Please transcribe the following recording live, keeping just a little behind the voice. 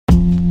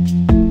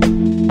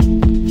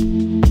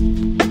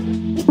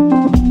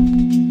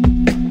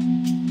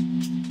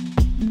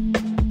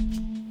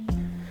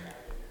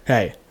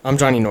Hey, I'm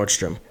Johnny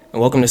Nordstrom,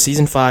 and welcome to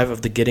Season 5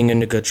 of the Getting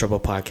Into Good Trouble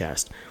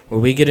podcast, where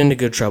we get into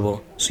good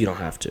trouble so you don't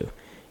have to.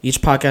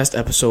 Each podcast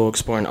episode will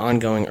explore an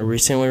ongoing or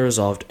recently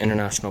resolved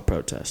international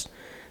protest.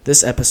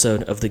 This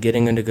episode of the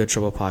Getting Into Good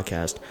Trouble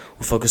podcast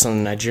will focus on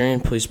the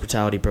Nigerian police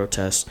brutality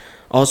protests,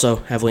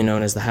 also heavily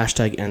known as the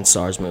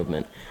 #EndSARS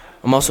movement.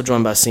 I'm also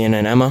joined by Sienna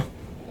and Emma.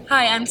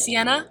 Hi, I'm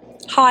Sienna.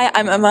 Hi,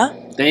 I'm Emma.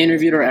 They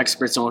interviewed our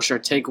experts and will share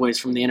takeaways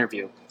from the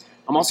interview.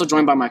 I'm also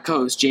joined by my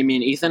co-hosts, Jamie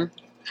and Ethan.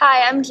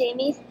 Hi, I'm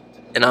Jamie.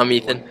 And I'm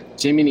Ethan.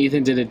 Jamie and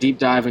Ethan did a deep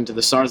dive into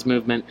the SARS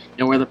movement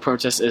and where the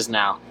protest is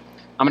now.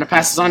 I'm going to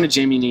pass this on to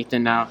Jamie and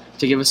Ethan now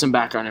to give us some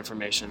background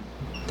information.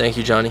 Thank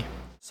you, Johnny.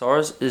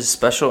 SARS is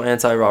Special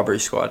Anti-Robbery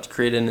Squad,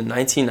 created in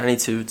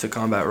 1992 to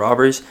combat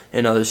robberies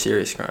and other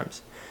serious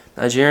crimes.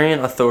 Nigerian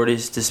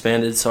authorities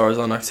disbanded SARS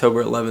on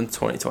October 11,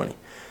 2020.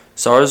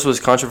 SARS was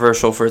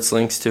controversial for its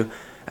links to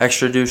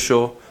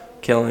extrajudicial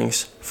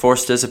killings,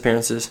 forced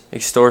disappearances,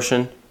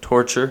 extortion,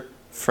 torture,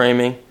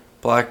 framing,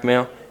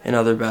 blackmail, and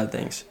other bad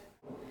things.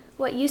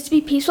 What used to be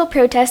peaceful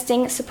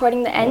protesting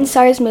supporting the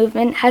EndSARS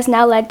movement has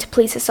now led to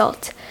police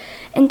assault.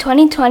 In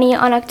 2020,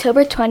 on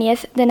October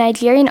 20th, the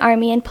Nigerian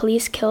army and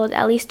police killed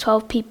at least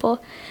 12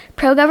 people.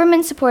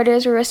 Pro-government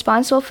supporters were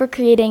responsible for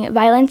creating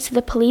violence.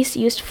 The police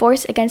used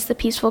force against the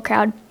peaceful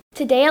crowd.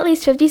 Today, at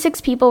least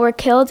 56 people were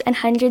killed and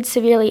hundreds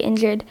severely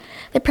injured.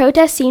 The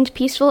protest seemed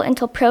peaceful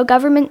until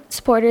pro-government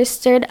supporters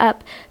stirred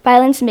up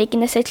violence, making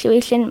the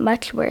situation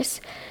much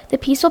worse. The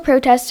peaceful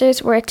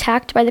protesters were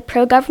attacked by the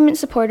pro-government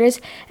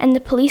supporters, and the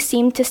police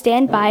seemed to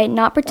stand by,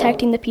 not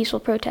protecting the peaceful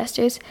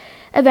protesters.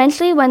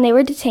 Eventually, when they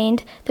were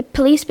detained, the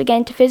police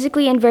began to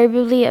physically and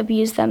verbally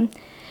abuse them.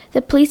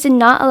 The police did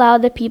not allow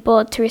the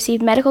people to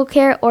receive medical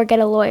care or get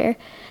a lawyer.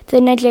 The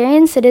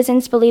Nigerian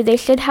citizens believe they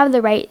should have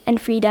the right and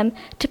freedom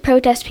to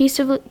protest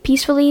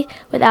peacefully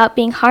without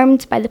being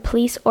harmed by the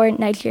police or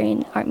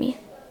Nigerian army.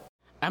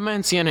 Emma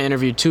and Sienna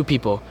interviewed two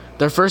people.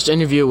 Their first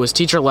interview was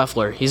Teacher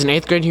Leffler. He's an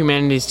 8th grade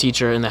humanities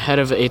teacher and the head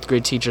of 8th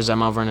grade teachers at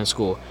Mount Vernon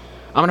School.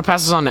 I'm going to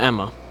pass this on to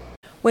Emma.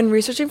 When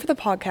researching for the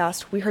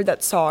podcast, we heard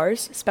that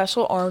SARS,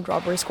 Special Armed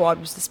Robbery Squad,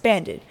 was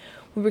disbanded.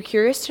 We were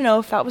curious to know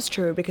if that was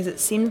true because it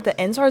seemed that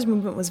the EndSARS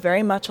movement was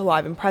very much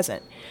alive and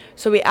present.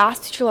 So we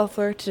asked Teacher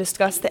Leffler to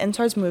discuss the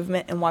EndSARS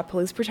movement and why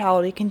police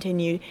brutality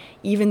continued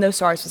even though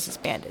SARS was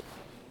disbanded.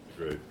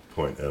 Great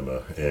point,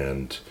 Emma.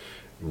 And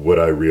what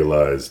I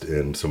realized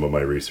in some of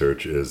my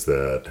research is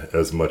that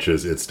as much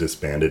as it's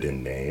disbanded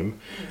in name,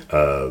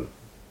 the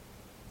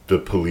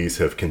police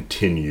have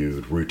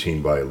continued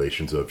routine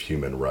violations of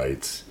human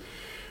rights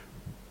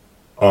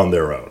on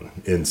their own,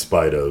 in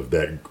spite of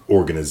that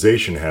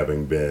organization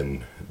having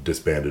been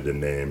disbanded in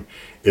name.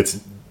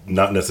 It's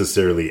not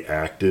necessarily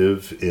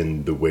active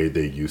in the way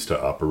they used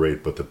to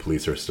operate, but the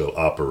police are still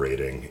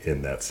operating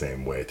in that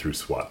same way through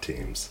SWAT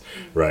teams,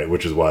 right?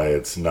 Which is why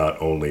it's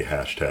not only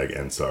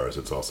 #EndSARS,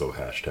 it's also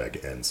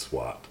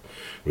 #EndSWAT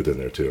within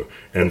there too.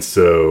 And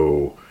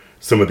so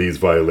some of these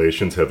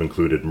violations have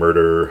included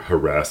murder,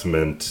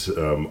 harassment,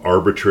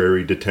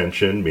 arbitrary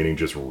detention, meaning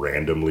just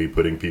randomly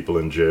putting people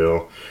in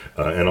jail,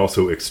 and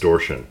also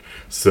extortion.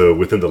 So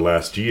within the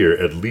last year,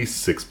 at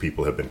least 6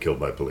 people have been killed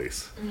by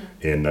police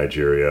in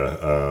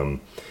Nigeria.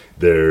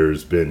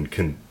 There's been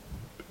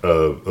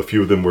a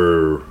few of them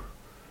were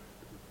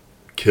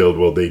killed,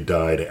 well, they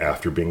died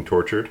after being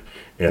tortured,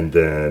 and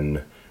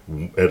then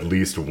at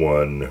least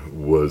one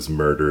was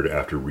murdered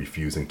after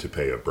refusing to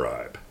pay a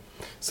bribe.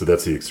 So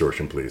that's the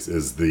extortion police.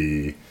 Is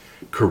the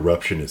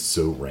corruption is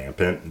so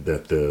rampant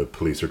that the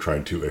police are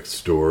trying to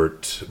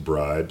extort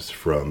bribes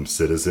from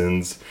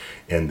citizens,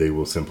 and they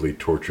will simply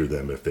torture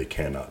them if they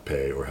cannot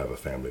pay or have a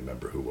family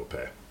member who will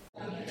pay.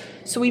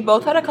 So we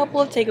both had a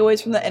couple of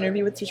takeaways from the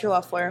interview with Teacher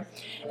Leffler.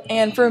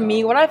 And for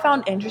me, what I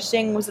found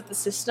interesting was that the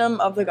system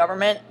of the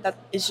government that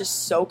is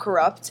just so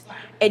corrupt.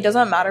 It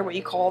doesn't matter what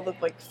you call the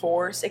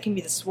force. It can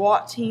be the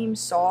SWAT team,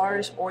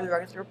 SARS, or the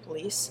regular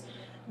police.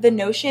 The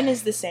notion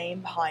is the same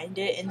behind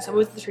it, and so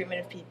is the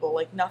treatment of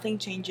people. Nothing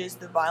changes.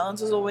 The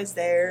violence is always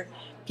there.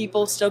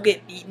 People still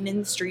get beaten in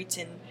the streets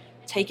and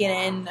taken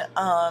in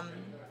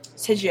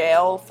to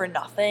jail for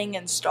nothing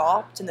and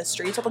stopped in the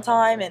streets all the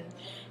time and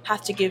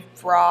have to give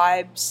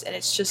bribes, and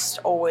it's just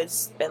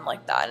always been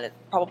like that, and it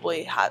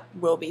probably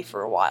will be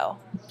for a while.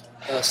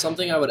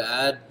 Something I would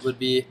add would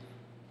be,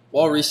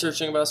 while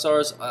researching about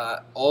SARS,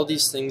 all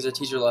these things that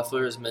Teacher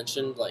Leffler has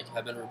mentioned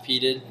have been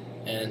repeated,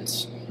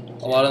 and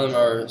a lot of them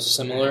are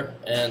similar.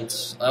 And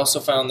I also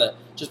found that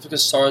just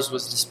because SARS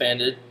was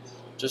disbanded,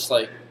 just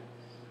like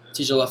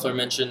Teacher Leffler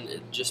mentioned,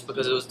 just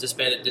because it was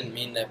disbanded didn't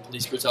mean that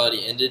police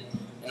brutality ended.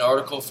 An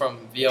article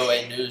from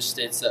VOA News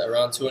states that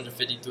around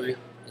 253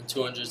 and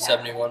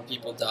 271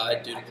 people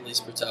died due to police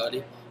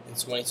brutality in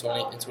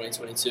 2020 and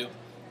 2022.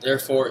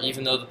 Therefore,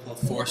 even though the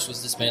force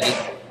was disbanded,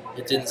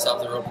 it didn't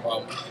stop the real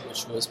problem,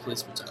 which was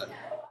police brutality.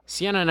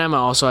 Sienna and Emma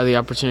also had the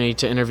opportunity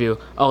to interview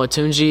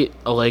Olatunji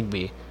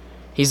Olegbe.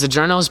 He's a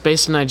journalist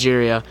based in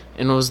Nigeria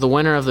and was the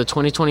winner of the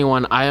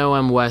 2021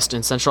 IOM West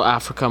and Central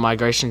Africa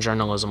Migration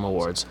Journalism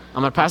Awards.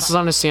 I'm going to pass this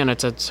on to Sienna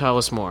to tell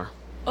us more.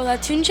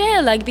 Olatunji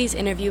Alegbe's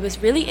interview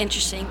was really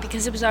interesting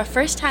because it was our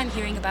first time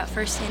hearing about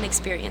first-hand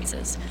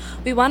experiences.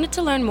 We wanted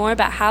to learn more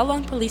about how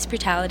long police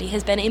brutality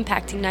has been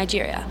impacting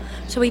Nigeria,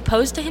 so we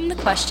posed to him the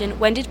question,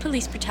 when did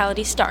police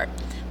brutality start?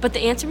 But the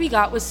answer we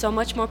got was so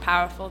much more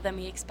powerful than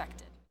we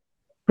expected.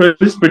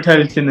 Police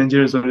brutality in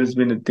Nigeria has always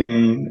been a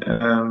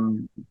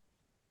thing.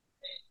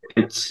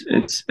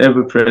 It's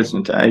ever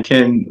present. I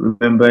can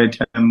remember a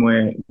time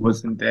where it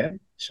wasn't there,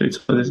 so it's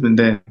always been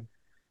there.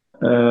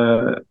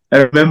 I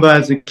remember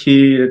as a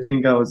kid, I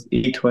think I was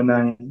 8 or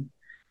 9.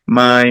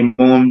 My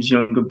mom's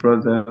younger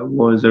brother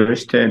was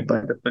arrested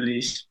by the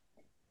police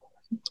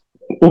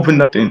over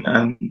nothing,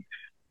 and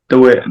they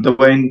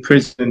were in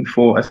prison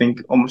for I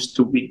think almost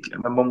a week.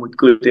 And my mom would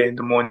go there in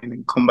the morning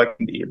and come back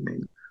in the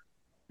evening.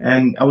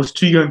 And I was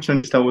too young to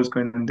understand what was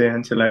going on there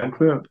until I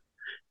grew up.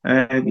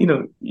 And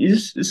you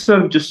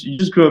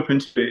just grow up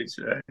into it.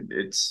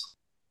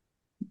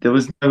 There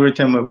was never a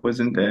time I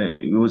wasn't there.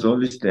 It was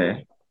always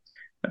there.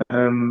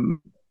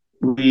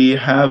 We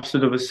have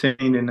sort of a saying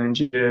in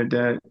Nigeria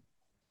that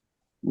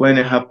when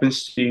it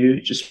happens to you,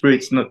 just pray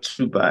it's not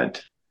too bad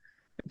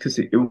because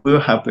it will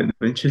happen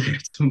eventually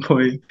at some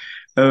point.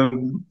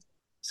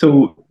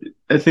 So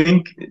I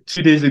think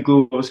 2 days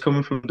ago, I was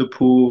coming from the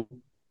pool.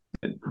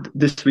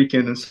 This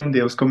weekend on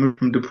Sunday, I was coming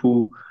from the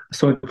pool. I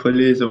saw the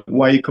police.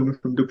 Why are you coming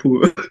from the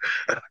pool?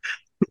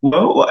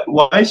 Well,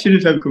 why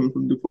shouldn't I be coming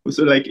from the pool?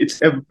 So like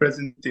it's ever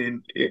present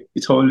and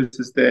it always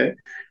is there.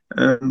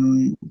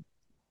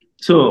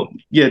 So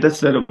yeah, that's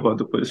that about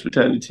the police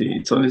brutality.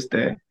 It's always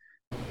there.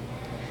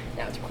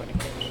 Now it's recording.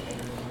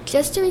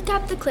 Just to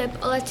recap the clip,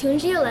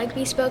 Olatunji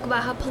Alegbe spoke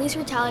about how police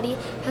brutality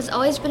has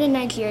always been in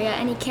Nigeria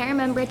and he can't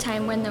remember a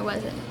time when there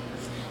wasn't.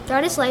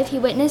 Throughout his life, he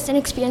witnessed and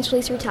experienced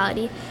police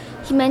brutality.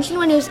 He mentioned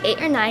when he was 8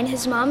 or 9,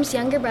 his mom's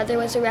younger brother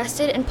was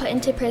arrested and put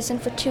into prison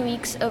for 2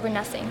 weeks over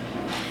nothing.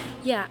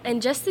 Yeah,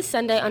 and just this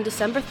Sunday on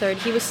December 3rd,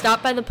 he was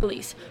stopped by the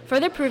police,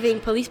 further proving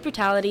police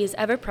brutality is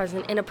ever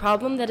present and a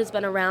problem that has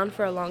been around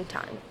for a long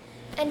time.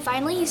 And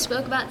finally, he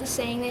spoke about the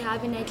saying they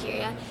have in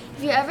Nigeria,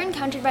 if you're ever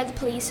encountered by the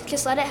police,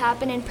 just let it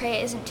happen and pray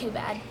it isn't too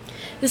bad.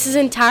 This is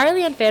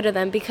entirely unfair to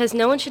them because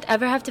no one should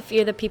ever have to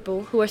fear the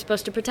people who are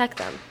supposed to protect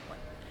them.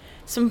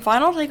 Some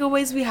final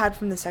takeaways we had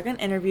from the second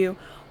interview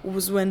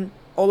was when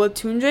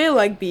Olatunji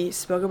Alegbe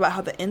spoke about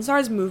how the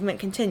InSARS movement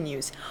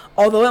continues,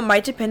 although it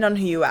might depend on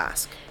who you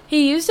ask.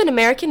 He used an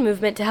American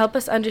movement to help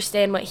us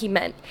understand what he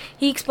meant.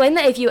 He explained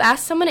that if you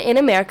ask someone in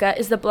America,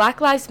 is the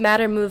Black Lives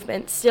Matter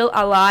movement still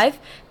alive,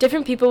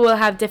 different people will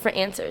have different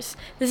answers.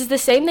 This is the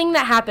same thing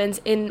that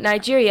happens in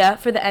Nigeria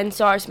for the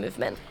InSARS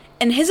movement.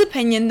 In his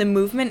opinion, the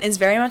movement is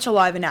very much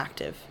alive and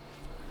active.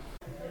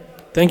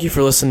 Thank you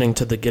for listening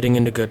to the Getting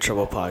Into Good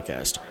Trouble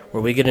podcast,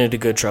 where we get into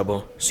good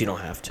trouble so you don't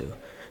have to.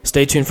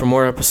 Stay tuned for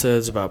more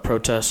episodes about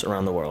protests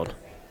around the world.